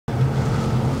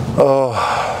Oh,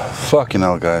 fucking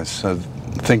hell, guys. I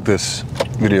think this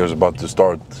video is about to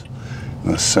start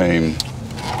the same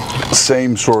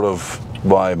sort of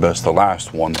vibe as the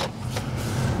last one.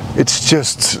 It's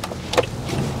just,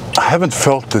 I haven't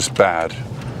felt this bad.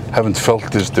 Haven't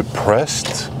felt this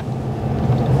depressed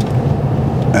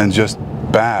and just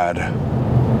bad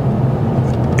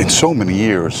in so many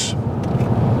years.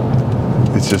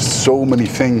 It's just so many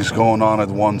things going on at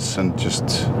once and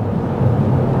just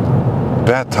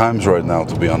bad times right now,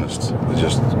 to be honest.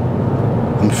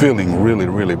 I'm feeling really,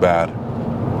 really bad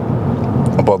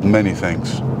about many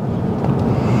things.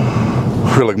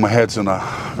 I feel like my head's in a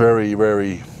very,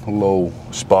 very low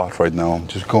spot right now. I'm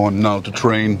just going now to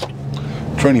training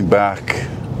back,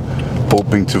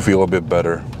 hoping to feel a bit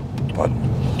better. But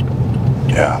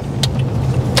yeah,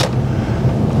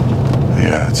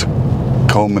 it's a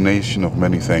culmination of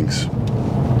many things.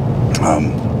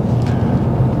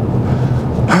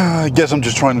 I guess I'm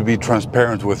just trying to be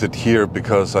transparent with it here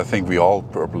because I think we all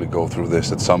probably go through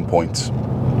this at some points.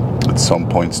 At some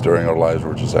points during our lives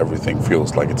where just everything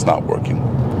feels like it's not working.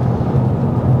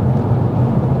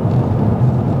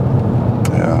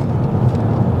 Yeah.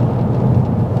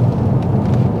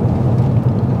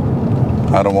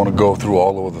 I don't want to go through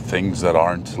all of the things that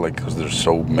aren't, like, because there's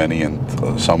so many, and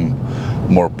some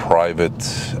more private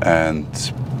and,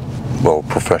 well,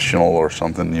 professional or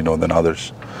something, you know, than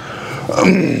others.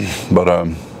 But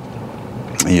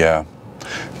yeah,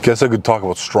 guess I could talk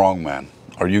about strongman.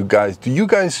 Do you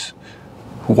guys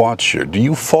watch here? Do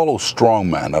you follow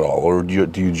strongman at all, or do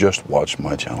you just watch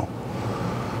my channel?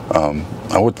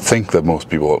 I would think that most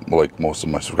people, like most of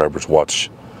my subscribers, watch,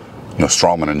 you know,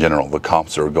 strongman in general, the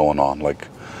comps that are going on. Like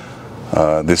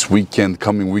this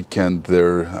coming weekend,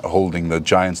 they're holding the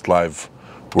Giants Live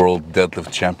World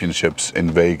Deadlift Championships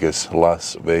in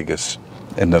Las Vegas,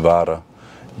 in Nevada,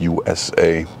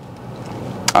 USA.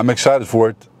 I'm excited for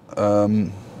it.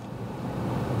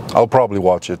 I'll probably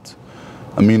watch it.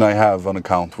 I mean, I have an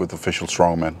account with Official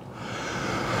Strongman.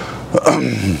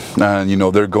 And, you know,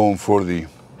 they're going for the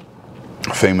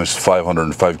famous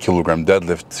 505 kilogram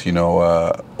deadlift, you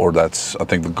know, or that's, I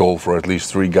think, the goal for at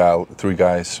least three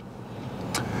guys.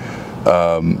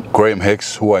 Graham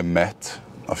Hicks, who I met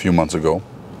a few months ago.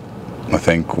 I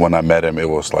think when I met him, it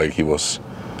was like he was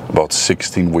about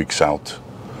 16 weeks out.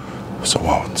 So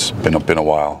wow, it's been a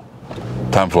while.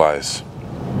 Time flies.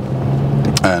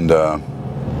 And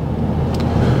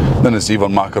then it's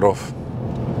Ivan Makarov,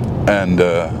 and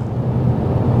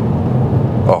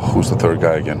oh, who's the third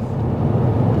guy again?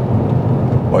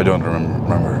 Oh, I don't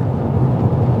remember.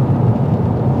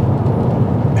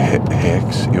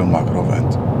 Hicks, Ivan Makarov,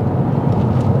 and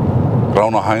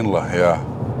Rauno Heinle.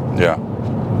 Yeah.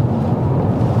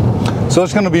 So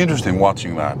it's going to be interesting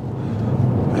watching that.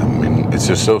 I mean, it's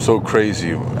just so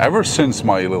crazy. Ever since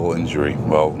my little injury,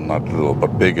 well, not little,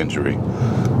 but big injury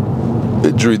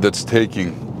that's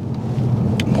taking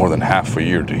more than half a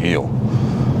year to heal.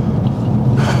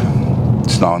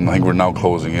 It's now, I think we're now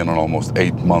closing in on almost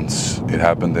 8 months. It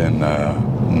happened in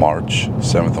March,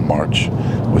 7th of March,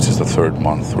 which is the 3rd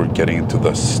month. We're getting into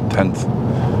the 10th.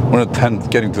 We're in the 10th,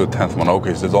 getting to the 10th month.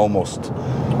 Okay, so it's almost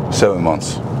 7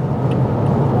 months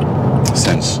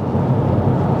since.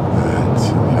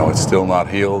 It's still not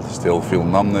healed, still feel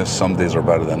numbness. Some days are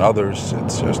better than others.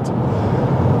 It's just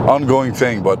ongoing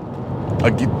thing. But I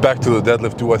get back to the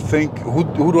deadlift. Do I think who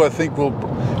do I think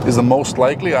is the most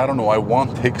likely? I don't know. I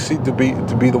want Hicksy to be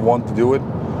the one to do it.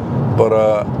 But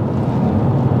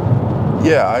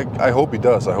yeah, I hope he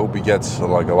does. I hope he gets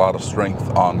like a lot of strength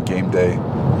on game day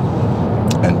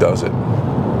and does it.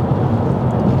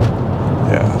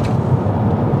 Yeah.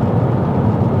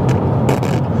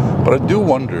 But I do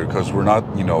wonder, because we're not,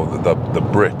 you know, the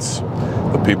Brits,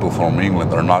 the people from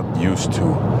England, are not used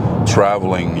to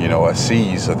traveling, you know,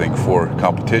 seas, I think, for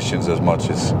competitions as much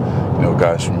as, you know,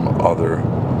 guys from other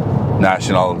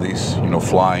nationalities, you know,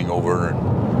 flying over.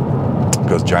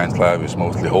 Because Giants Live is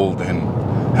mostly held in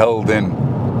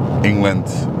England,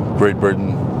 Great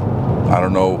Britain. I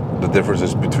don't know the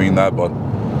differences between that, but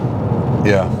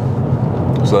yeah.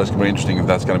 So that's going to be interesting if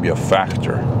that's going to be a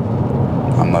factor.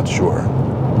 I'm not sure.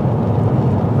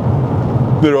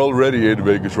 They're already in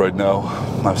Vegas right now.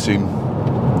 I've seen.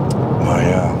 Oh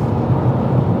yeah.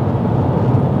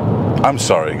 I'm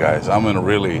sorry, guys. I'm in a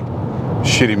really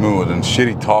shitty mood and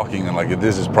shitty talking, and like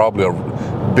this is probably a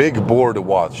big bore to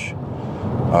watch.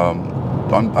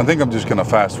 I think I'm just gonna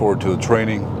fast forward to the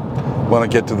training. When I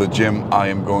get to the gym, I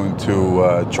am going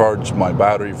to charge my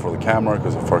battery for the camera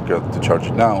because I forgot to charge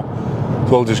it now.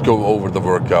 So I'll just go over the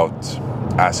workout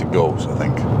as it goes, I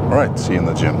think. All right, see you in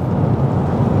the gym.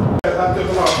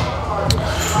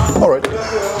 All right.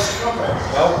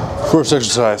 First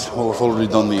exercise, well, I've already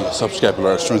done the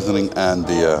subscapular strengthening and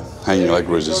the hanging leg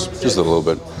raises, just a little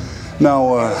bit.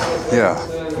 Now, yeah,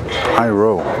 high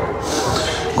row.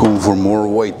 Going for more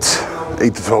weight,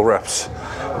 8 to 12 reps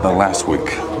than last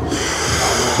week.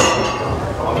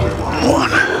 1,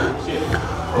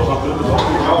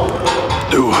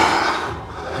 2,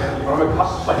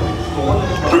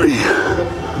 3,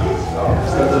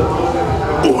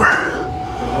 4,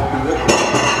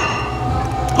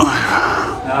 5,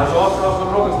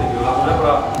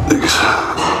 6, 7, 8, 9,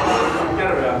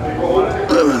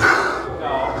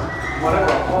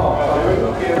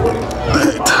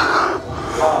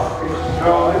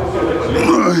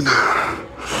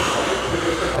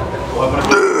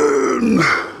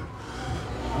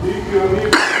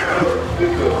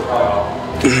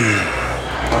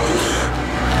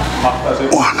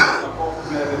 1,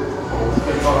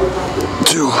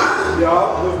 2,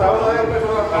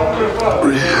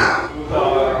 3,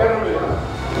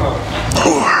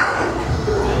 4,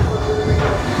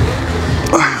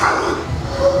 5,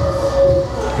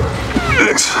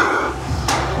 6,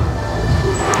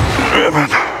 7,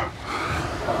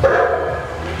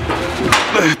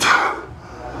 8,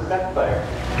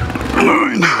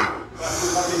 9,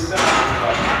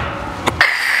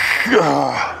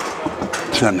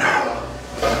 10.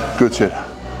 Good shit.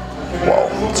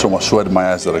 Wow, so much sweat in my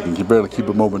ass that I can barely keep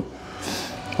it moving.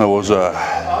 That was a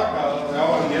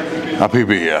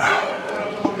PB, yeah.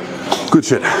 Good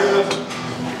shit.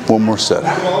 One more set.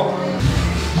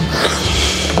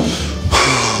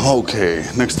 Okay,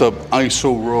 next up,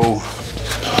 iso row.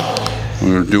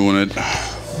 We're doing it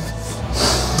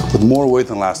with more weight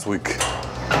than last week.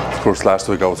 Of course, last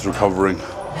week I was recovering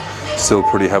still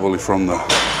pretty heavily from the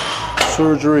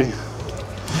surgery.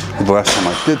 The last time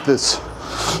I did this,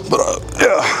 but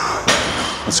yeah,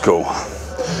 let's go.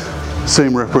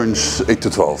 Same rep range, 8 to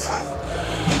 12.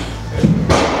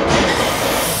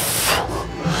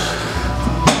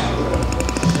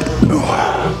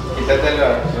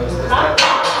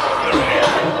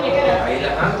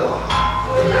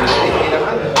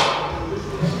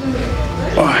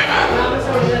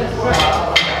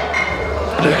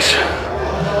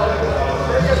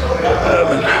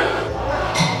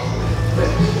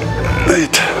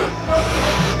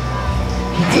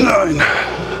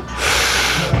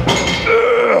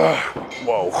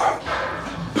 Whoa.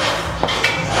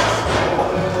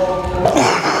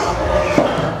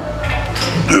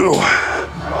 2,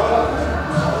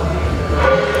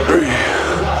 3,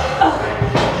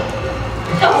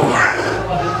 4,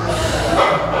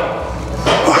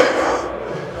 5,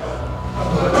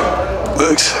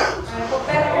 6,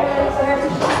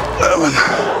 7,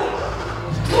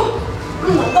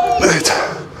 8,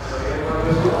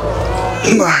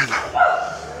 9,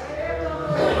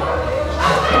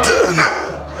 10.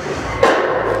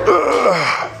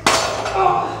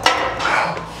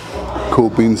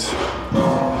 Cold beans.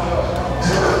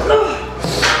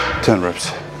 10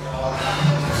 reps.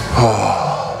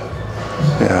 Oh,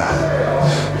 yeah,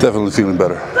 definitely feeling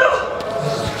better.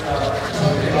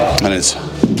 And it's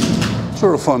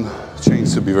sort of fun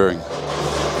change to be wearing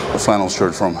a flannel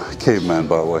shirt from Caveman,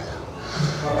 by the way,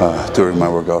 during my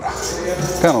workout.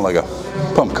 Kind of like a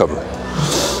pump cover.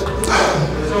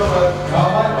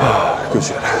 Good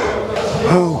shit.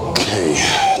 Okay,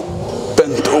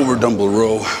 bent over dumbbell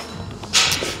row.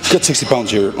 Got 60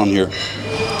 pounds here on here.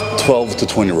 12 to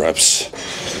 20 reps.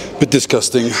 Bit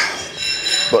disgusting,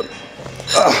 but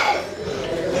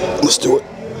let's do it.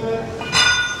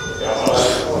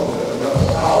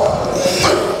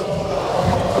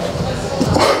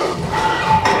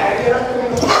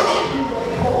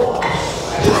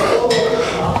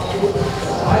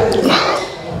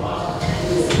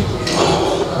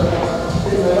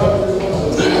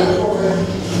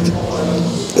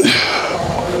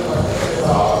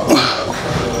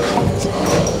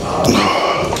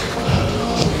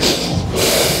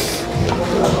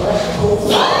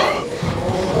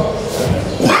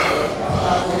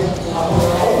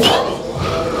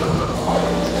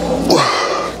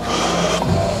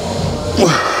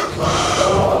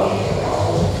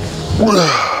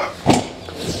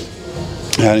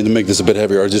 Yeah, I need to make this a bit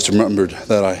heavier. I just remembered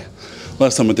that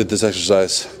last time I did this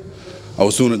exercise, I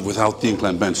was doing it without the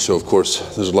incline bench, so of course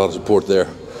there's a lot of support there.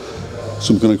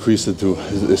 So I'm going to increase it to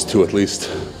this to at least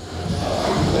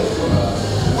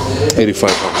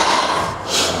 85.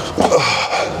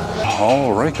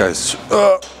 All right, guys.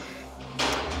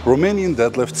 Romanian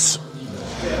deadlifts.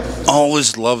 I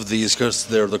always love these because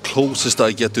they're the closest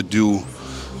I get to do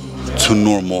to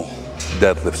normal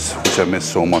deadlifts, which I miss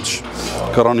so much.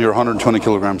 Got on here 120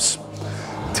 kilograms,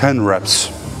 10 reps.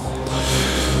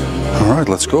 All All right,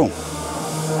 let's go.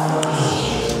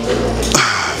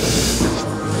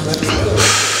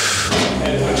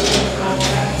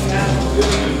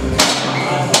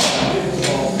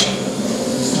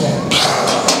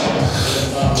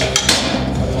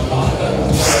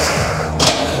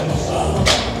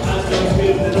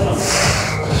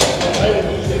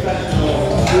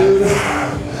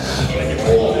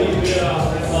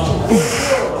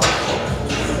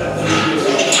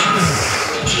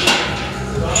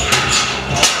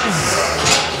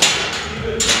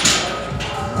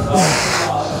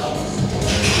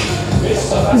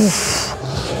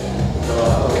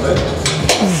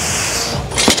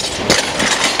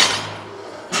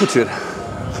 Good shit.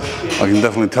 I can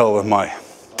definitely tell that my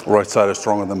right side is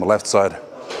stronger than my left side.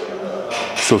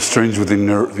 So strange with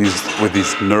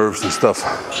these nerves and stuff.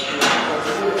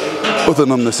 But the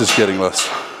numbness is getting less.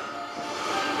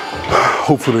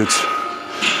 Hopefully it's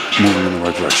moving in the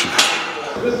right direction.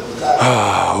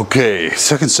 Okay,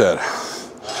 second set.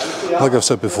 Like I've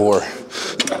said before,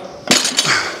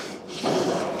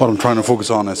 what I'm trying to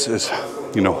focus on is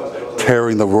you know,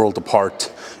 tearing the world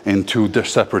apart into their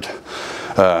separate,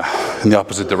 in the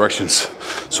opposite directions.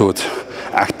 So it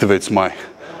activates my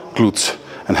glutes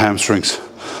and hamstrings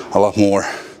a lot more.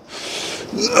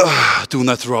 Doing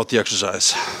that throughout the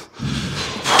exercise.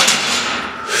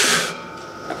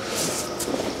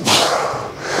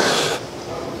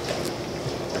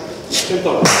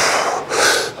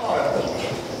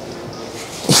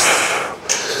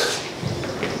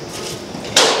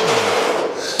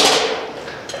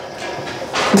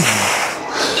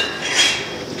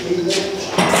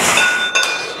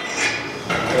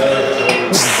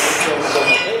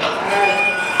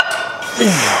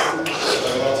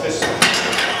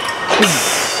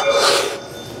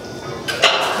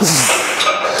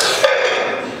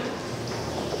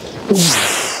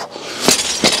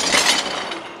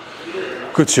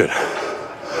 Good shit.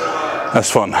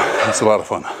 That's fun. That's a lot of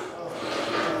fun.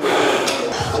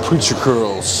 Preacher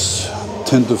curls,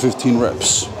 10 to 15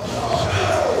 reps.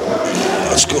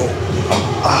 Let's go.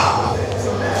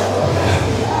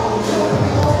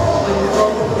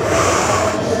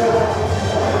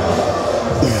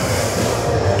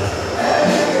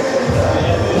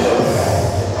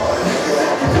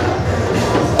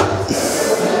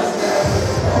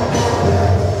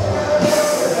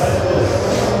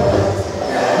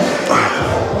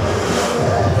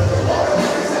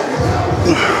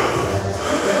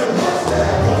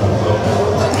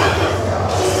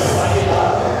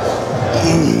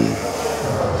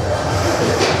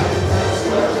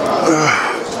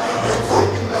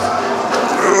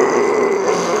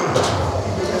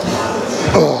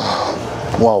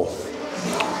 Wow.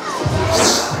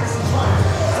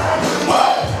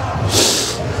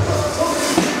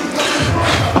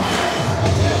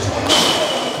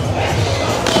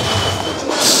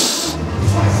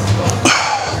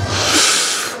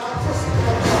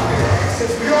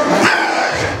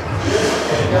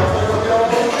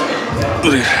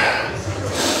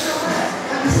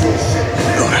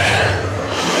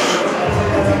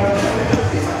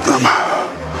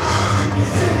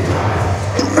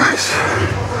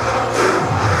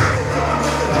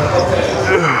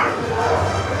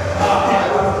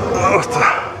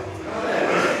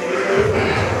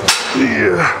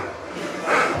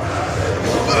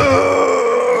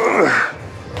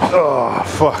 Oh,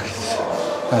 fuck.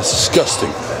 That's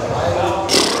disgusting.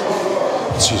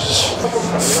 Jesus.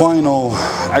 Final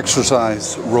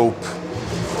exercise, rope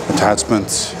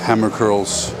attachment, hammer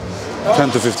curls,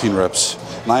 10 to 15 reps.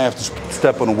 And I have to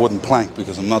step on a wooden plank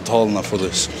because I'm not tall enough for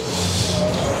this.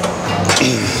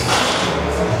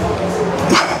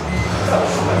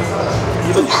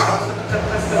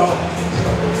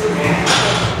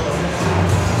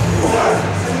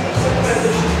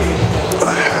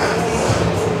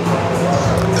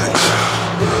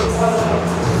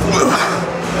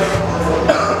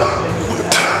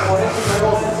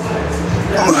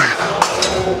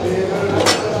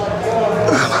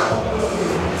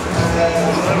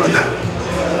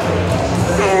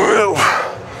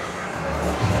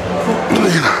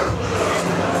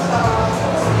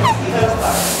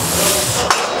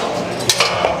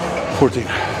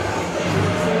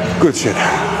 Good shit.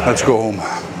 Let's go home.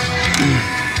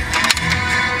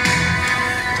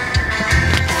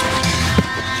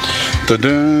 Da-da,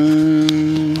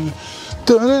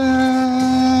 da-da,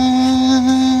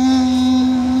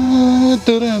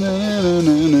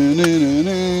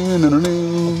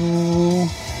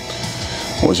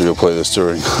 I wish I could play this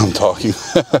during I'm talking.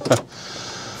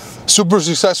 Super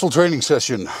successful training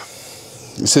session.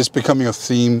 This is becoming a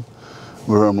theme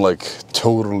where I'm like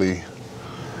totally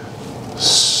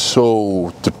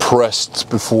so depressed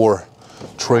before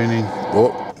training.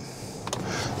 Oh.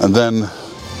 And then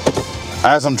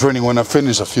as I'm training, when I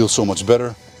finish, I feel so much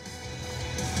better.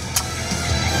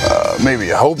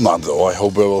 Maybe, I hope not though. I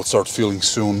hope I will start feeling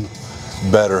soon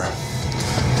better.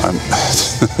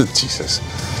 Jesus.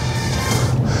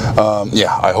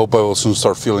 Yeah, I hope I will soon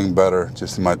start feeling better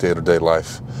just in my day-to-day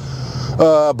life.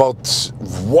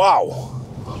 Wow,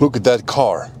 look at that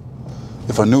car.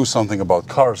 If I knew something about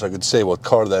cars, I could say what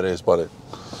car that is, but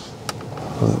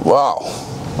wow,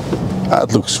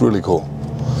 that looks really cool.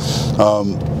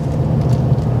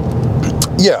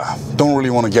 Yeah, don't really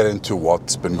want to get into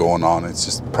what's been going on. It's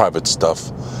just private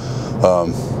stuff.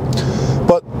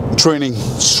 But training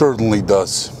certainly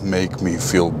does make me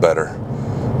feel better.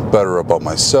 Better about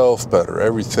myself, better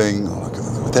everything. Look,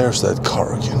 there's that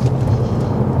car again.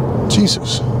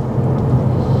 Jesus.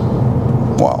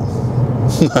 Wow.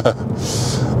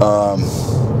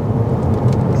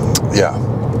 Yeah.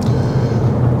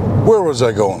 Where was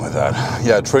I going with that?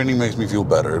 Yeah, training makes me feel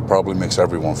better. It probably makes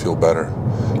everyone feel better.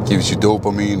 Gives you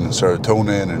dopamine and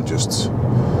serotonin and just,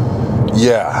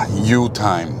 yeah, you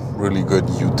time. Really good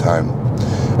you time.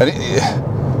 And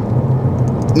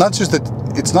not just that,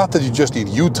 it's not that you just need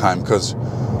you time, because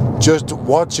just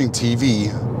watching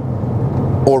TV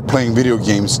or playing video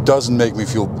games doesn't make me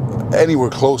feel anywhere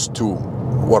close to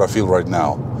what I feel right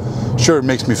now. Sure, it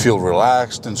makes me feel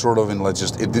relaxed and sort of, and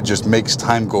it just makes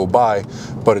time go by,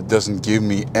 but it doesn't give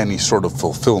me any sort of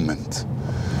fulfillment.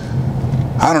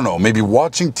 I don't know, maybe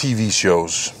watching TV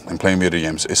shows and playing video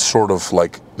games is sort of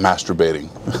like masturbating.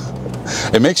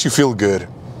 It makes you feel good,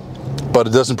 but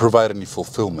it doesn't provide any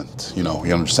fulfillment. You know,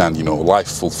 you understand, you know, life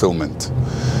fulfillment.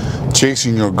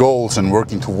 Chasing your goals and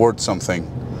working towards something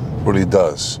really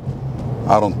does.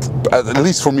 At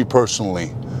least for me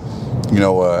personally, you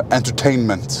know,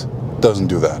 entertainment doesn't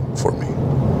do that for me.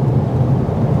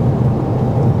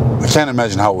 I can't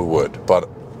imagine how it would, but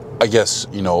I guess,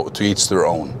 you know, to each their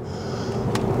own.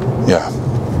 Yeah.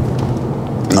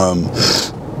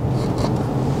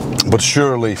 But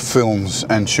surely films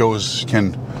and shows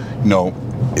can, you know,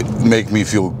 make me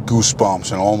feel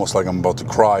goosebumps and almost like I'm about to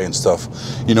cry and stuff.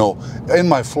 You know, in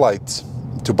my flight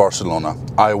to Barcelona,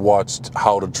 I watched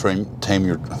How to Train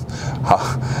Your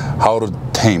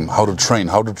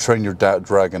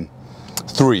Dragon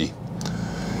 3.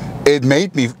 It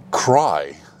made me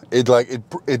cry.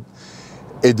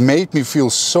 It made me feel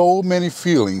so many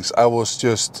feelings. I was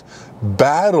just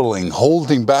battling,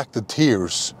 holding back the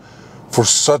tears for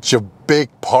such a big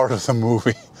part of the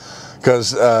movie.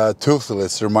 Because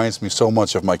Toothless reminds me so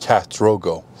much of my cat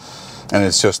Drogo. And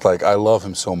it's just like, I love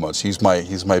him so much. He's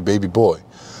my baby boy.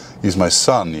 He's my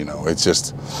son, you know. It's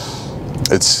just,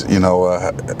 it's, you know,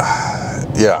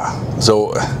 yeah.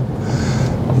 So,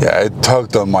 yeah, it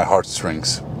tugged on my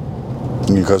heartstrings.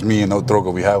 Because me and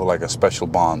Drogo, we have like a special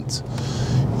bond.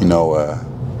 You know,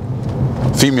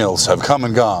 females have come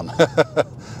and gone.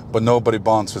 But nobody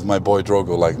bonds with my boy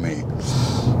Drogo like me.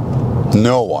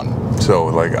 No one. So,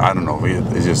 like, I don't know,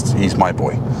 it's just, he's my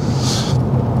boy.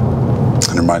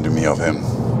 It reminded me of him.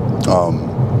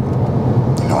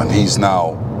 You know, and he's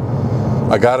now,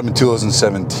 I got him in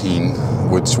 2017,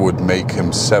 which would make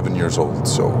him 7 years old.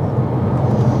 So,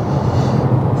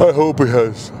 I hope he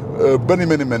has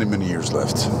many years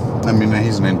left. I mean,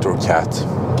 he's an indoor cat.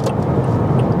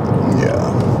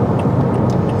 Yeah.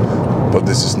 But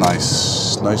this is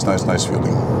nice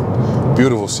feeling.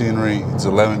 Beautiful scenery. It's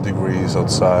 11 degrees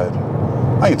outside.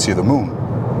 I can see the moon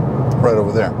right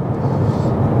over there.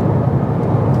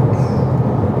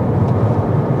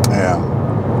 Yeah.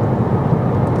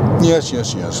 Yes.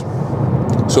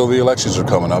 So the elections are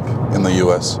coming up in the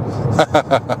US.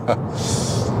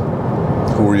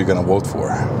 Who are you going to vote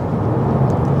for?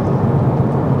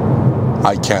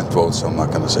 I can't vote, so I'm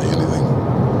not going to say anything.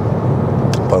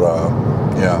 But,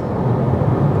 yeah.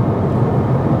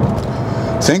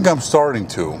 I think I'm starting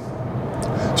to.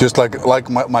 Just like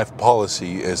my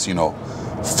policy is, you know,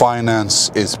 finance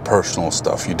is personal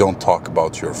stuff. You don't talk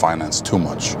about your finance too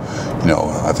much. You know,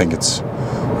 I think it's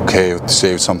okay to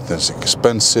save something that's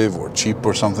expensive or cheap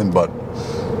or something, but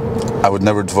I would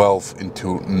never delve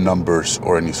into numbers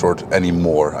or any sort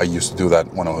anymore. I used to do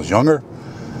that when I was younger,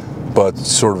 but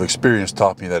sort of experience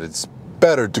taught me that it's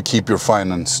better to keep your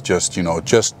finance just, you know,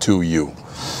 just to you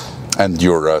and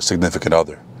your significant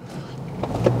other.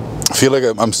 I feel like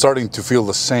I'm starting to feel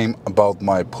the same about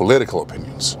my political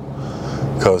opinions,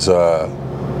 because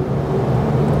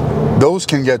those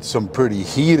can get some pretty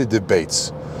heated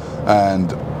debates,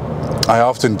 and I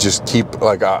often just keep,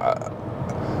 like,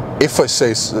 if I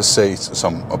say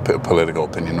some political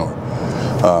opinion or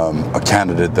a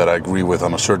candidate that I agree with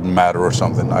on a certain matter or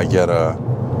something, I get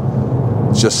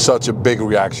just such a big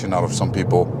reaction out of some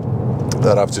people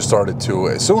that I've just started to,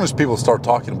 as soon as people start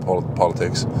talking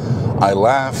politics, I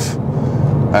laugh,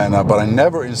 and but I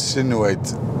never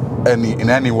insinuate in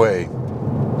any way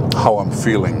how I'm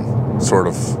feeling sort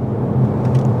of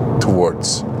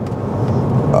towards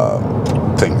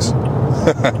things.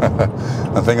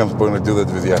 I think I'm going to do that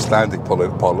with the Icelandic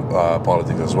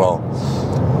politics as well.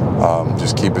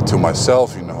 Just keep it to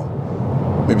myself, you know.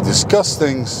 Maybe discuss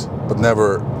things, but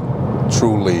never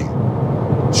truly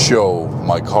show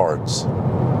my cards,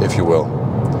 if you will.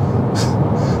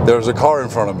 There's a car in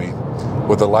front of me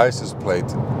with a license plate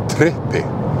Trippi.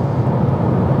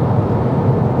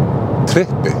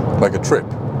 Trippi, like a trip.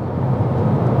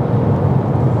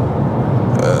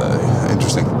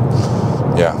 Interesting.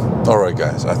 Yeah. All right,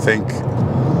 guys. I think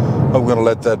I'm gonna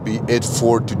let that be it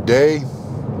for today.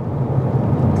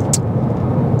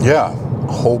 Yeah.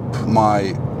 Hope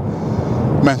my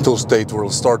mental state will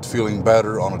start feeling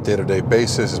better on a day-to-day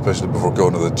basis, especially before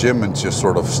going to the gym, and just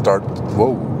sort of start,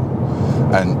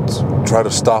 and try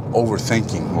to stop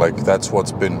overthinking. Like that's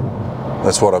what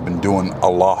I've been doing a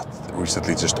lot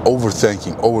recently, just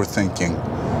overthinking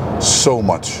so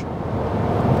much,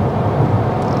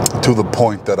 to the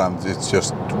point that it's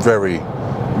just very,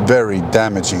 very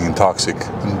damaging and toxic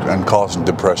and causing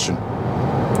depression.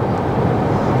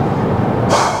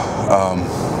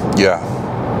 Yeah.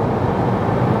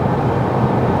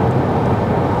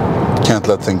 Can't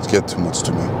let things get too much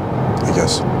to me, I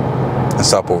guess, and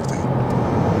stop overthinking.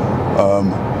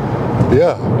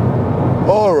 Yeah.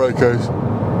 All right, guys.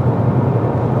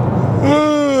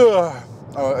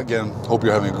 Again, hope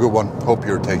you're having a good one. Hope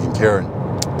you're taking care and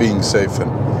being safe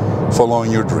and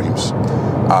following your dreams.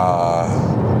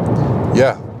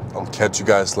 Yeah, I'll catch you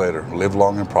guys later. Live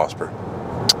long and prosper.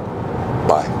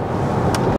 Bye.